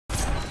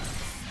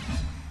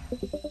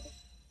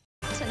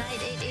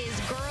Tonight it is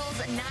Girls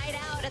Night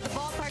Out at the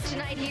ballpark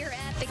tonight here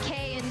at the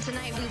K, and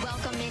tonight we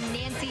welcome in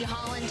Nancy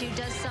Holland, who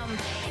does some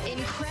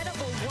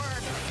incredible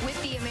work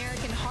with the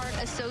American Heart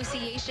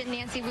Association.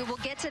 Nancy, we will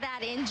get to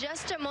that in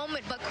just a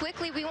moment, but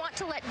quickly we want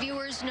to let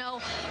viewers know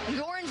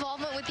your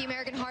involvement with the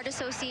American Heart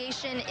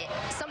Association.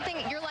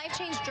 Your life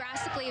changed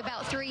drastically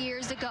about 3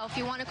 years ago. If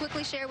you want to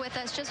quickly share with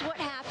us just what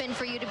happened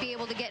for you to be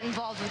able to get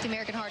involved with the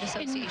American Heart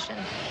Association.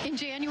 In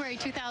January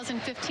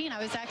 2015, I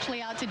was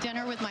actually out to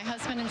dinner with my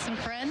husband and some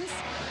friends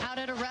out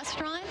at a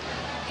restaurant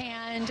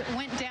and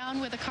went down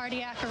with a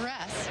cardiac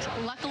arrest.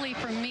 Luckily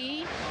for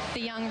me,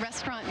 the young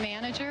restaurant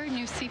manager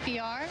knew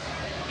CPR,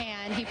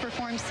 and he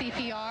performed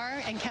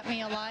CPR and kept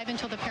me alive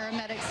until the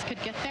paramedics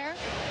could get there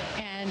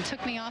and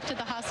took me off to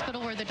the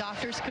hospital where the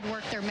doctors could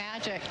work their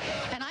magic.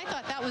 And I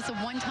thought that was a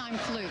one-time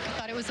fluke. I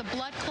thought it was a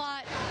blood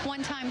clot,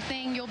 one-time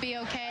thing, you'll be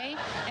okay.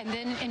 And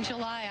then in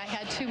July, I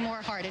had 2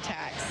 more heart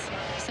attacks.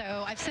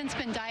 So I've since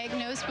been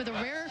diagnosed with a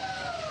rare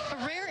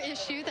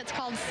issue that's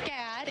called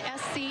SCAD,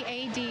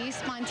 S-C-A-D,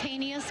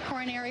 spontaneous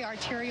coronary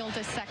arterial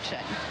dissection.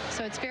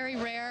 So it's very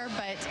rare,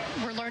 but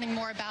we're learning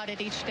more about it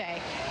each day.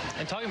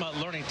 And talking about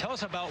learning, tell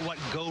us about what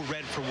Go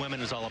Red for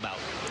Women is all about.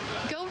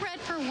 Go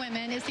Red for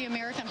Women is the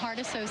American Heart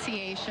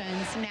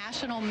Association's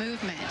national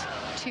movement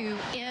to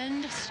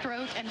end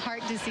stroke and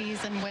heart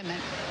disease in women.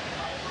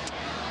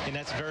 And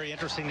that's very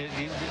interesting.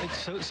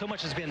 So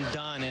much has been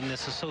done in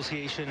this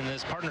association and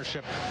this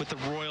partnership with the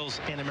Royals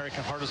and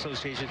American Heart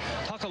Association.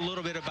 Talk a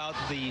little bit about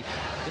the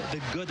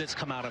good that's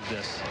come out of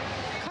this.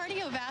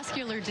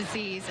 Cardiovascular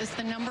disease is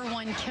the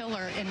 #1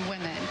 killer in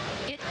women.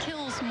 It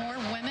kills more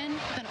women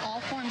than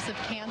all forms of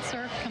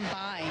cancer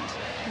combined.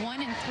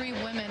 1 in 3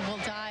 women will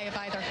die of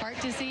either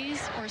heart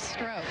disease or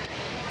stroke.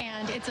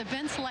 And it's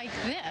events like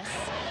this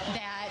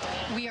that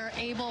we are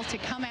able to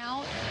come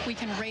out, we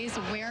can raise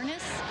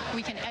awareness,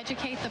 we can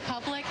educate the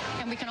public,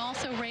 and we can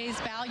also raise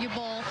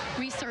valuable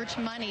research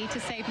money to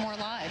save more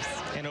lives.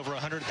 And over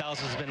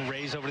 100,000 has been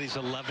raised over these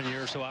 11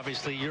 years, so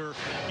obviously you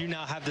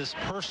now have this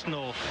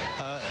personal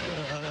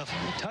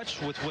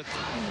touch with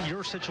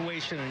your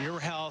situation and your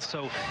health,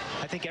 so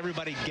I think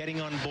everybody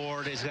getting on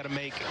board is going to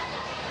make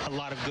a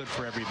lot of good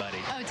for everybody.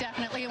 Oh,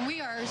 definitely, and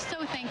we are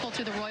so thankful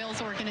to the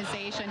Royals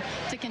organization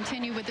to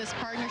continue with this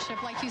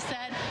partnership. Like you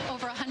said,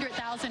 over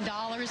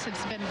 $100,000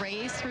 has been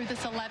raised through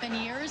this 11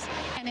 years,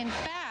 and in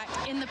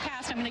fact, in the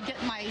past, I'm going to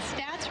get my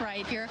stats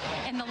right here,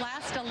 in the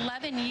last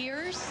 11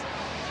 years,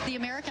 the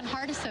American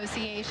Heart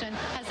Association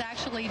has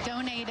actually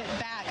donated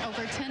back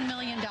over $10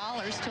 million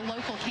to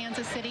local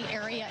Kansas City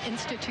area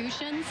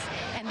institutions,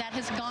 and that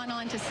has gone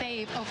on to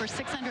save over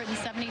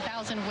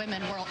 670,000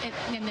 women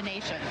in the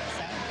nation.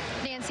 So.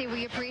 Nancy,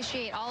 we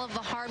appreciate all of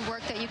the hard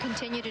work that you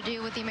continue to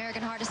do with the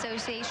American Heart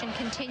Association,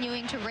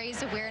 continuing to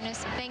raise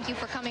awareness. Thank you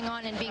for coming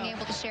on and being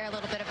able to share a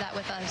little bit of that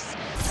with us.